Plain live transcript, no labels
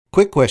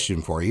Quick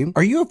question for you.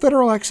 Are you a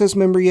Federal Access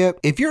member yet?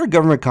 If you're a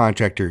government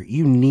contractor,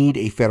 you need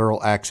a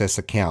Federal Access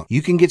account.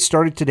 You can get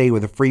started today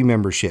with a free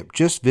membership.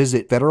 Just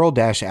visit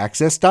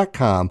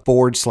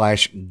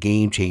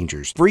federal-access.com/game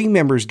changers. Free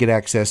members get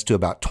access to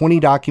about 20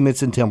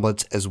 documents and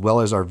templates, as well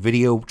as our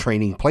video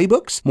training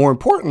playbooks. More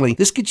importantly,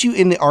 this gets you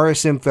in the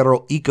RSM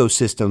Federal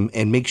ecosystem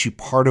and makes you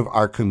part of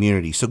our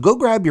community. So go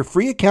grab your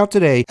free account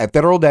today at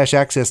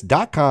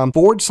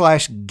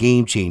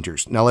federal-access.com/game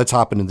changers. Now let's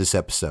hop into this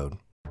episode.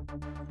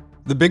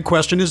 The big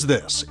question is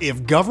this: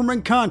 if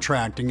government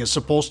contracting is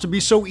supposed to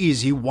be so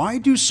easy, why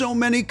do so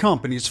many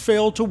companies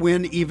fail to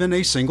win even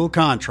a single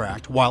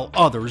contract while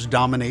others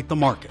dominate the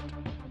market?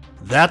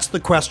 That's the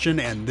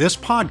question, and this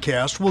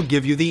podcast will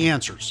give you the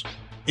answers.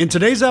 In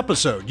today's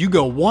episode, you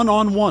go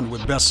one-on-one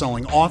with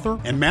best-selling author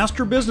and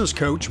master business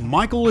coach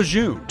Michael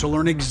Lejeune to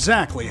learn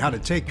exactly how to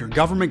take your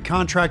government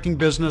contracting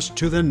business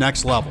to the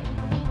next level.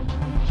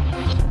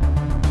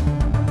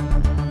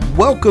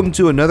 Welcome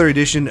to another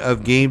edition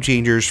of Game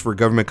Changers for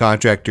Government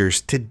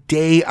Contractors.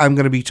 Today, I'm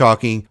going to be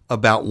talking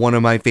about one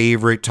of my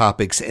favorite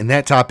topics, and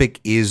that topic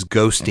is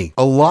ghosting.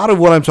 A lot of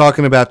what I'm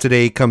talking about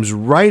today comes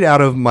right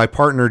out of my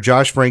partner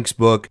Josh Frank's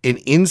book, An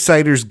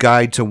Insider's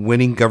Guide to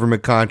Winning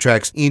Government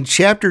Contracts. In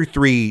Chapter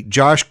 3,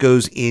 Josh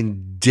goes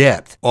in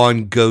depth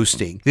on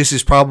ghosting. This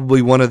is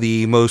probably one of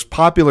the most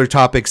popular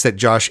topics that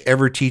Josh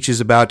ever teaches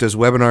about, does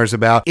webinars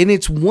about, and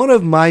it's one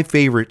of my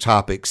favorite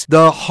topics.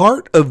 The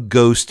heart of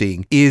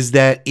ghosting is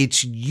that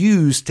it's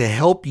used to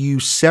help you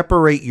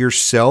separate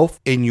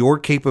yourself and your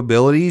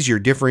capabilities, your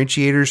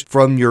differentiators,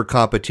 from your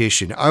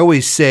competition. I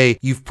always say,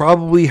 you've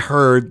probably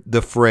heard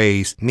the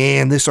phrase,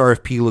 man, this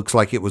RFP looks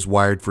like it was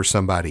wired for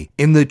somebody.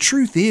 And the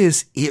truth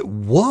is, it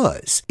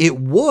was. It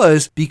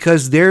was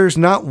because there's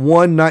not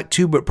one, not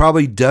two, but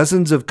probably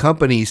dozens of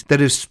companies that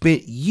have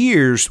spent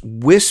years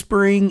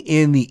whispering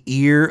in the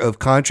ear of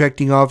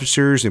contracting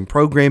officers and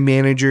program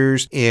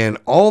managers and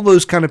all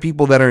those kind of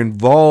people that are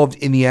involved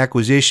in the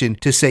acquisition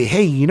to say,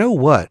 hey, you know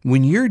what?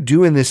 When you're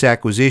doing this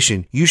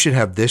acquisition, you should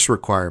have this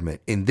requirement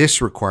and this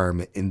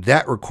requirement and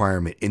that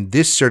requirement and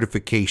this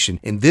certification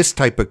and this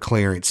type of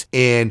clearance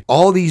and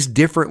all these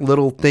different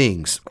little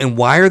things. And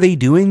why are they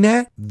doing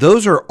that?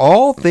 Those are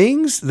all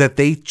things that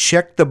they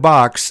check the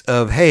box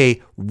of,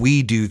 hey,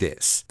 we do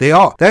this. They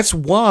all. That's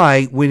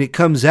why when it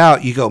comes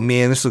out, you go,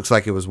 man, this looks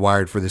like it was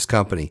wired for this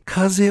company.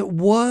 Because it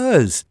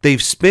was.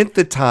 They've spent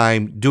the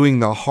time doing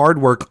the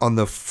hard work on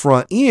the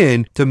front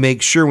end to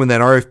make sure when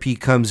that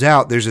RFP comes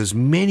out, there's as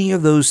many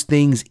of those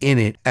things in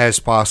it as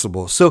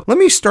possible. So let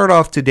me start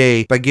off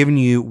today by giving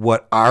you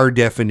what our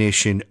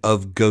definition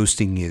of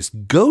ghosting is.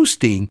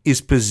 Ghosting is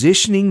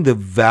positioning the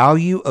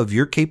value of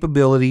your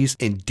capabilities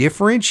and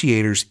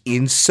differentiators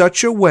in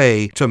such a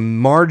way to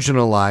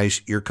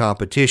marginalize your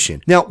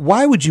competition. Now,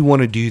 why would you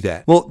want to do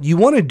that? Well, you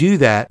want to do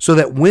that so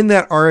that when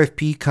that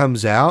RFP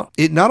comes out,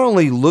 it not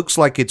only looks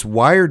like it's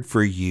wired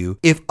for you,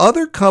 if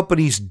other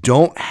companies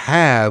don't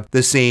have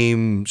the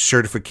same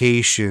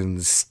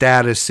certifications,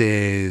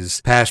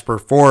 statuses, past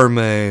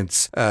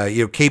performance,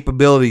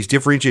 capabilities,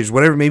 differentiators,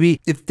 whatever it may be,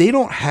 if they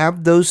don't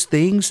have those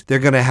things, they're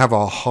going to have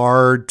a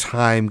hard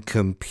time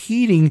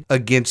competing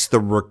against the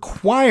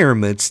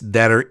requirements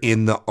that are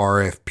in the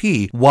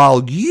RFP,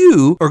 while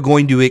you are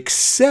going to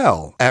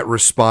excel at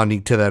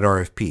responding to that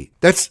RFP.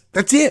 That's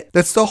it.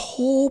 That's the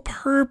whole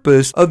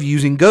purpose of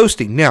using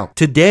ghosting. Now,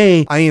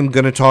 today I am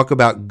going to talk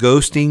about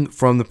ghosting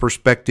from the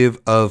perspective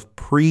of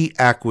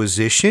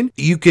pre-acquisition.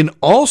 You can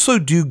also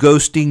do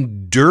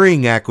ghosting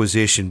during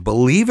acquisition.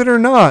 Believe it or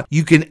not,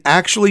 you can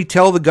actually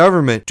tell the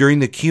government during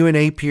the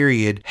Q&A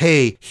period,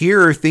 hey,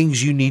 here are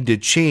things you need to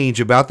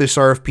change about this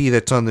RFP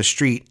that's on the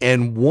street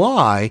and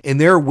why, and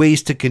there are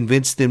ways to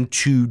convince them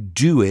to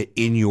do it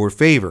in your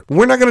favor.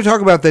 We're not going to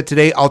talk about that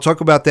today. I'll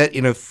talk about that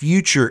in a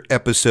future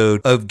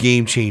episode of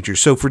Game Changers.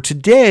 So for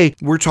today,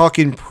 we're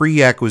talking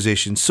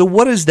pre-acquisition. So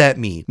what does that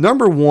mean?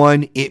 Number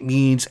one, it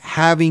means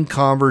having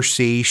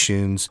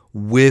conversations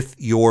with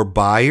your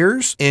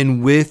buyers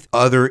and with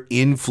other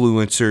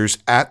influencers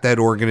at that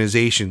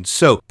organization.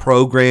 So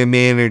program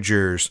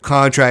managers,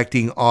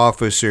 contracting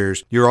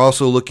officers, you're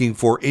also looking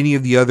for any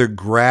of the other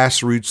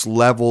grassroots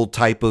level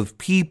type of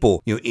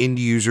people, end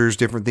users,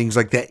 different things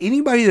like that.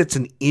 Anybody that's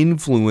an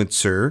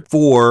influencer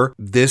for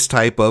this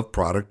type of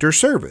product or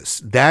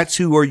service. That's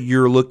who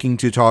you're looking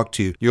to talk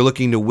to. You're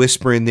looking to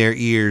whisper in their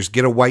ears,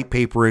 get a white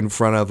paper in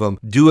front of them,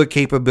 do a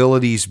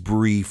capabilities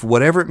brief,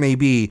 whatever it may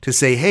be, to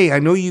say, hey, I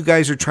know you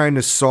guys are trying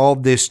to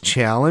solve this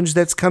challenge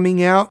that's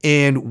coming out,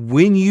 and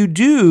when you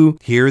do,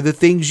 here are the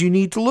things you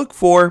need to look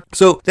for.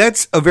 So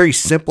that's a very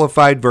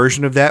simplified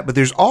version of that, but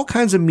there's all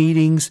kinds of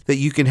meetings that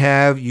you can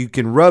have. You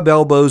can rub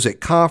elbows at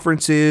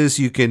conferences,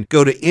 you can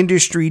go to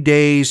industry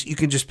days, you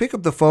can just pick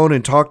up the phone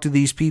and talk to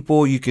these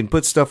people, you can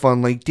put stuff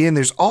on LinkedIn.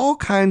 There's all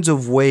kinds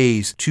of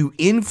ways to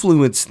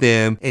influence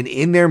them and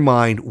in their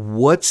mind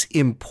what's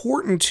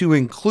important to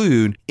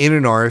include in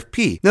an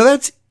RFP. Now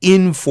that's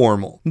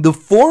informal. The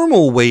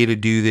formal way to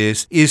do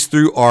this is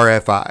through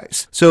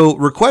RFIs. So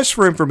requests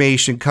for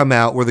information come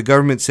out where the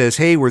government says,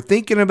 hey, we're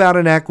thinking about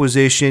an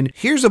acquisition.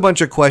 Here's a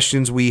bunch of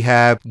questions we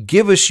have.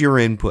 Give us your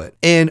input.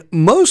 And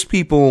most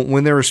people,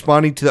 when they're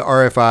responding to the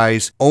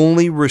RFIs,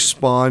 only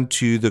respond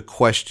to the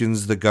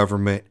questions the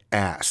government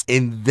asked.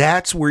 And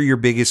that's where your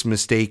biggest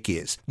mistake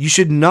is. You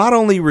should not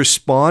only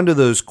respond to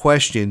those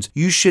questions,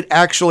 you should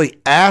actually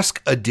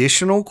ask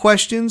additional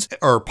questions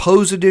or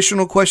pose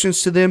additional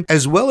questions to them,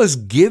 as well as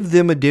give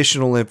them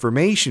additional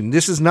information.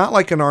 This is not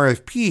like an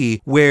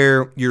RFP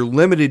where you're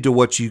limited to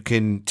what you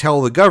can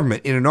tell the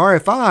government. In an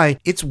RFI,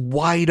 it's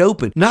wide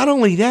open. Not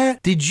only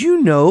that, did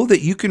you know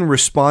that you can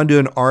respond to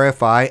an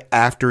RFI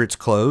after it's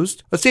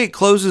closed? Let's say it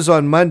closes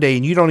on Monday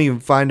and you don't even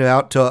find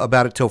out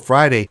about it till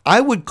Friday.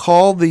 I would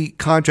call the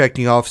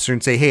contracting officer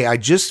and say, hey, I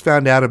just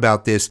found out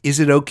about this. Is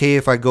it okay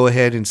if I go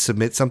ahead and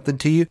submit something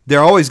to you?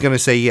 They're always going to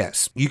say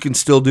yes. You can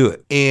still do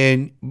it.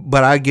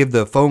 But I give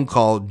the phone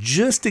call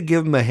just to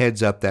give them a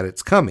heads up that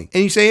it's coming.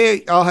 And you say,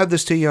 hey, I'll have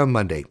this to you on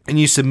Monday. And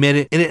you submit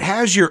it, and it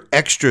has your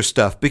extra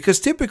stuff, because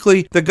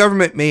typically the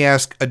government may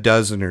ask a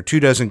dozen or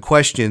 24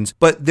 questions,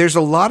 but there's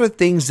a lot of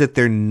things that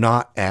they're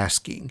not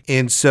asking.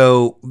 And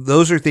so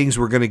those are things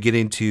we're going to get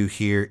into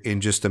here in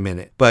just a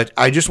minute. But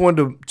I just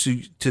wanted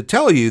to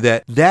tell you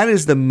that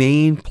is the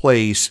main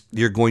place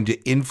you're going to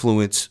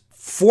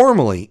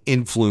formally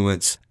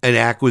influence an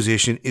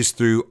acquisition is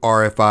through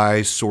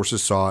RFIs,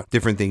 sources sought,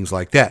 different things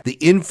like that. The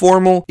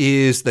informal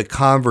is the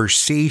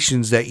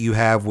conversations that you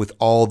have with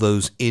all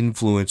those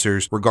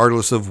influencers,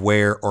 regardless of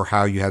where or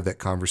how you have that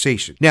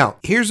conversation. Now,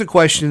 here's a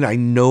question I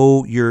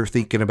know you're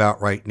thinking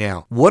about right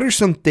now. What are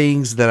some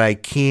things that I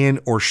can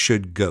or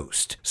should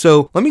ghost?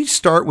 So let me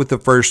start with the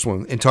first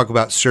one and talk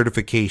about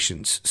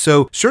certifications.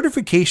 So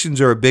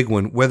certifications are a big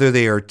one, whether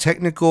they are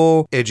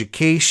technical,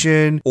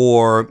 education,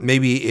 or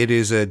maybe it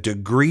is a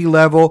degree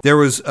level. There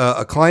was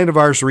a client of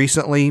ours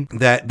recently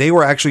that they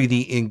were actually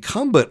the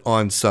incumbent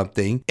on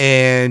something,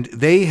 and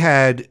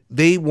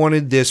they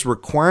wanted this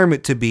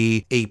requirement to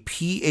be a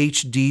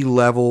PhD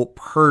level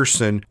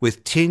person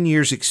with 10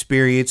 years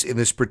experience in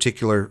this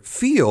particular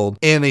field.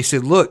 And they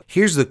said, look,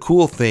 here's the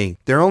cool thing.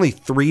 There are only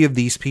 3 of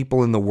these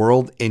people in the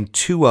world, and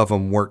 2 of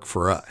them work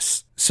for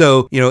us.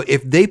 So,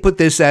 if they put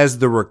this as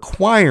the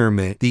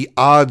requirement, the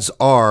odds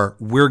are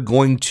we're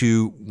going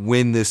to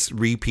win this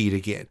repeat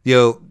again.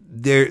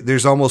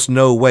 There's almost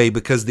no way,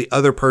 because the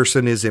other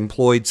person is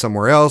employed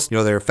somewhere else.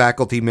 They're a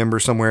faculty member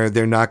somewhere.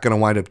 They're not going to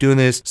wind up doing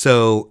this.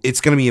 So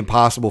it's going to be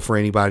impossible for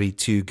anybody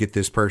to get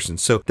this person.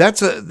 So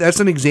that's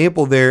an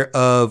example there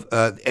of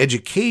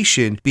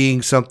education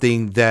being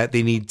something that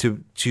they need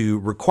to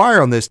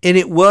require on this. And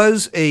it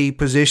was a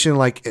position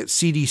like at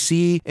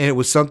CDC, and it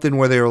was something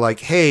where they were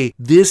like, hey,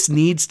 this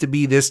needs to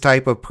be this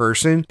type of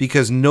person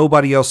because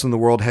nobody else in the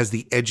world has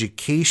the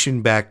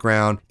education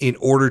background in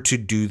order to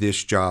do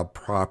this job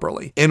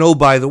properly. And oh,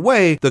 by the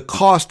way, the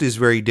cost is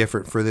very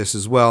different for this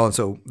as well. And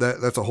so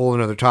that's a whole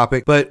another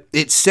topic, but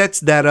it sets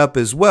that up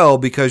as well,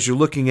 because you're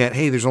looking at,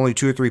 hey, there's only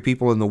 2 or 3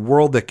 people in the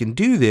world that can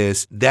do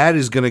this. That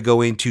is going to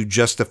go into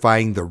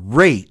justifying the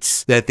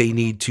rates that they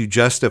need to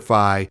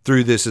justify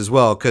through this as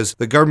well. Because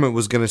the government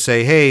was going to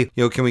say, hey,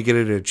 can we get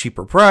it at a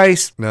cheaper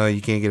price? No,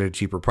 you can't get it at a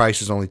cheaper price.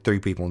 There's only 3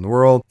 people in the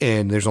world,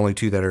 and there's only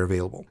 2 that are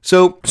available.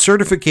 So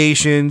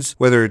certifications,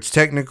 whether it's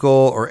technical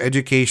or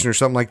education or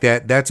something like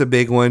that, that's a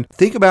big one.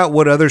 Think about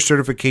what other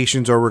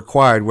certifications are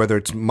required, whether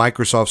it's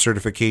Microsoft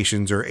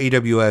certifications or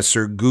AWS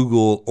or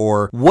Google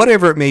or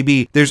whatever it may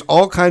be. There's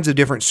all kinds of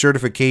different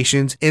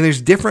certifications, and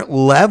there's different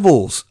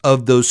levels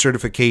of those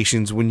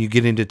certifications when you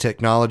get into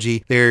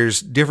technology.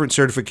 There's different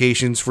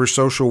certifications for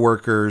social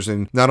workers,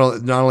 and not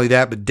only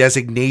that, but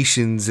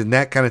designations and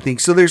that kind of thing.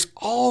 So there's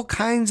all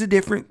kinds of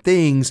different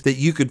things that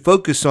you could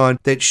focus on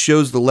that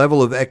shows the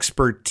level of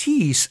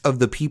expertise of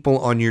the people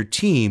on your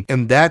team.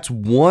 And that's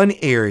one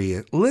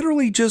area,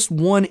 literally just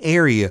one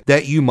area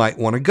that you might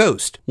want to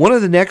ghost. One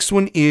of the next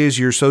one is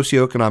your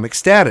socioeconomic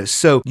status.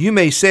 So you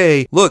may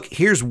say, look,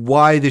 here's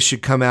why this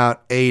should come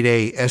out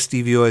 8A,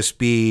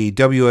 SDVOSB,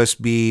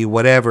 WSB,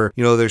 whatever.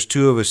 There's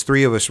 2 of us,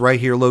 3 of us right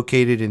here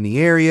located in the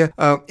area,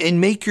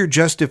 and make your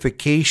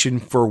justification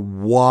for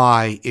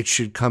why it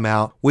should come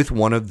out with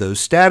one of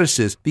those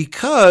statuses,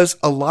 because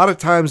a lot of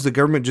times the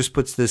government just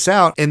puts this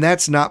out and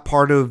that's not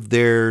part of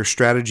their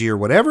strategy or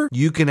whatever.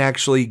 You can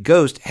actually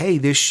ghost, hey,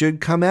 this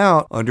should come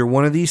out under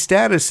one of these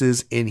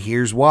statuses, and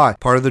here's why.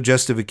 Part of the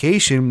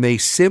justification may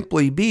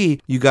simply be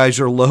you guys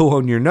are low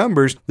on your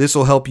numbers. This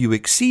will help you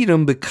exceed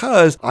them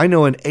because I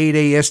know an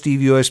 8A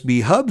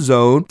SDVOSB hub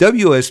zone,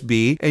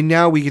 WSB, and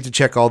now we get to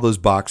check all those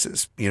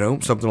boxes,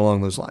 something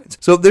along those lines.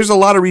 So there's a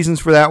lot of reasons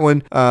for that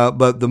one,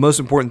 but the most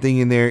important thing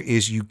in there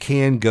is you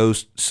can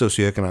ghost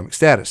socioeconomic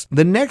status.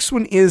 The next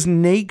one is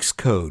NAICS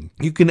code.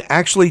 You can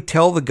actually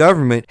tell the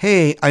government,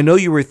 hey, I know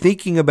you were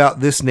thinking about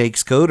this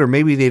NAICS code, or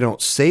maybe they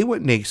don't say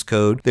what NAICS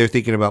code they're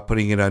thinking about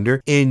putting it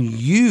under, and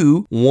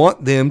you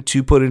want them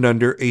to put it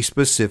under a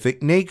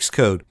specific NAICS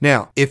code.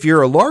 Now, if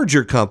you're a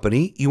larger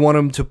company, you want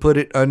them to put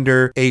it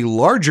under a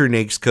larger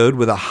NAICS code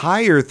with a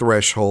higher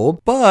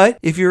threshold. But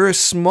if you're a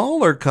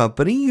smaller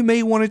company, you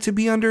may want it to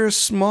be under a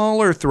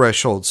smaller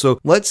threshold. So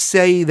let's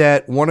say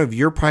that one of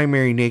your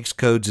primary NAICS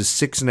codes is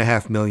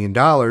 $6.5 million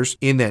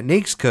in that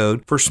NAICS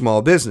code for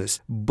small business.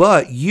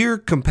 But your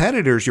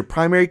competitors, your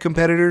primary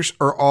competitors,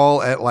 are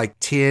all at like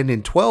 $10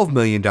 and $12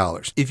 million.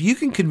 If you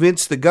can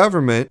convince the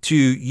government to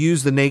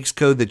use the NAICS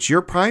code that's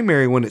your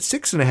primary one at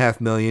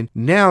 $6.5 million,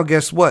 now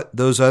guess what?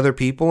 Those other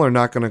people are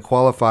not going to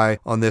qualify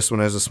on this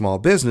one as a small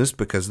business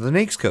because of the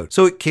NAICS code.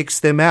 So it kicks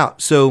them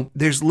out. So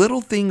there's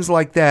little things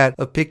like that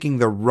of picking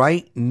the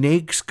right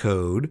NAICS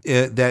code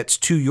that's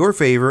to your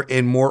favor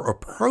and more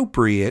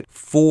appropriate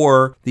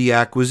for the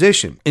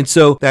acquisition. And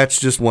so that's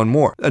just one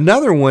more.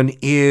 Another one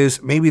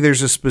is maybe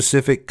there's a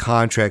specific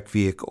contract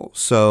vehicle.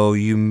 So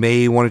you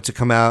may want it to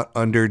come out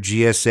under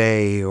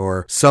GSA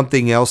or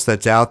something else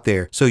that's out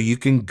there. So you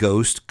can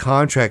ghost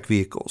contract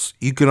vehicles.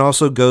 You can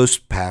also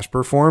ghost past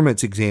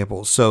performance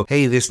examples. So,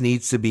 hey, this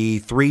needs to be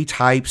 3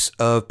 types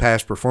of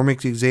past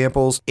performance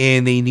examples,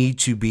 and they need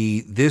to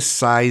be this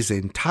size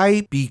and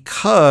type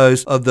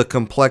because of the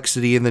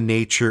complexity and the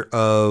nature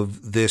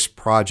of this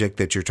project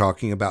that you're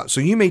talking about.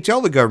 So you may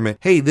tell the government,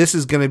 hey, this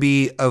is going to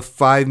be a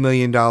 $5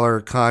 million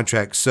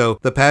contract. So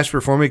the past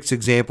performance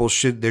examples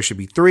there should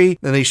be 3,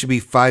 and they should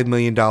be $5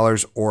 million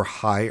or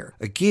higher.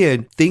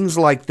 Again, things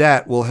like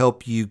that will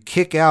help you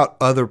kick out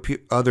other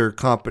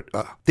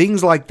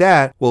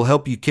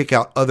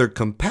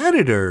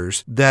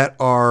competitors that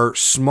are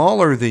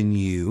smaller than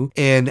you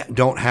and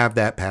don't have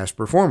that past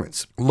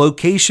performance.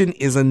 Location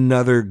is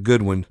another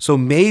good one. So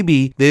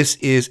maybe this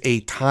is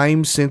a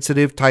time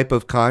sensitive type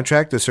of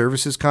contract, a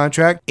services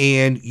contract,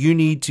 and you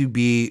need to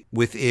be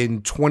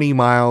within 20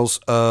 miles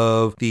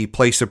of the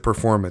place of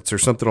performance or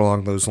something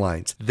along those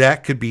lines.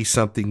 That could be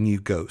something you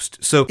ghost.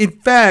 So in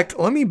fact,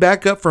 let me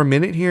back up for a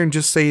minute here and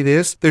just say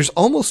this. There's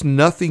almost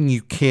nothing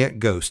you can't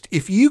ghost.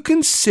 If you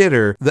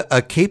consider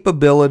a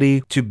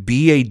capability to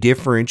be a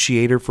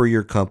differentiator for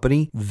your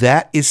company,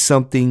 that is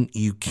something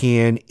you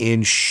can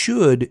and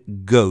should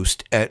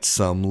ghost at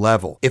some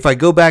level. If I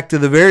go back to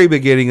the very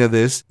beginning of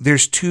this,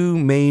 there's 2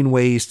 main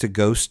ways to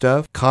ghost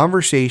stuff: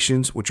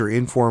 conversations, which are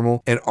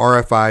informal, and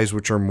RFIs,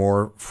 which are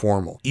more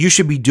formal. You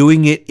should be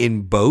doing it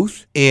in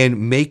both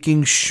and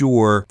making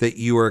sure that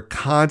you are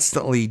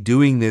constantly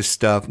doing this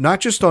stuff, not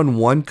just on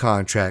one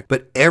contract,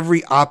 but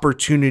every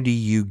opportunity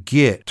you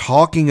get,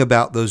 talking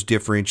about those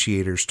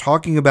differentiators,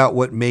 talking about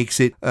what makes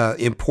it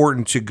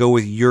important to go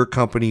with your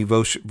company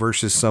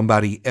versus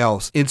somebody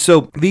else. And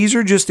so these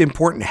are just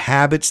important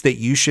habits that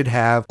you should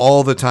have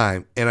all the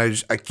time. And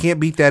I can't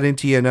beat that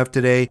into you enough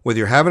today. Whether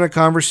you're having a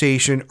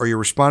conversation or you're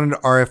responding to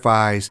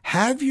RFIs,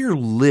 have your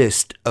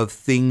list of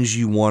things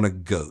you want to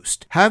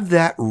ghost. Have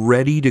that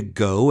ready to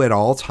go at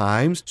all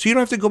times, so you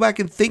don't have to go back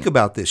and think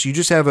about this. You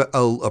just have a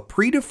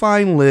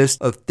predefined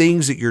list of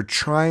things that you're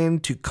trying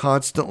to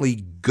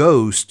constantly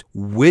ghost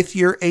with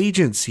your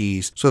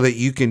agencies so that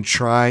you can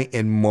try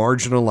and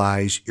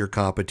marginalize your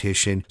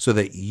competition so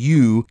that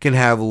you can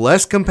have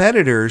less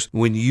competitors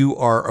when you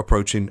are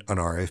approaching an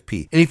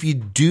RFP. And if you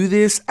do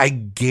this, I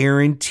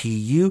guarantee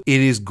you it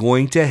is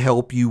going to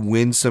help you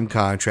win some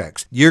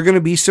contracts. You're going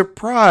to be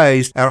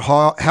surprised at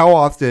how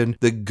often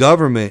the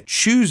government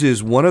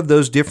chooses one of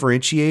those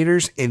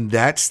differentiators, and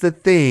that's the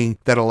thing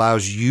that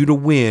allows you to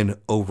win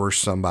over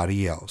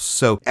somebody else.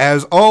 So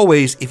as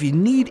always, if you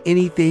need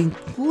anything,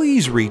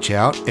 please reach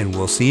out, and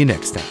we'll see you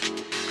next time.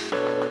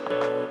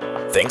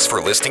 Thanks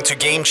for listening to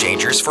Game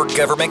Changers for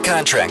Government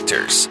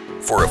Contractors.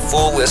 For a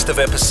full list of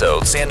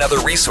episodes and other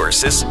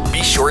resources,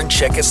 be sure and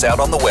check us out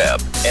on the web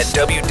at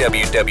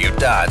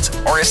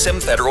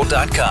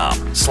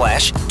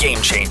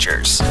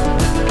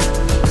www.rsmfederal.com/gamechangers.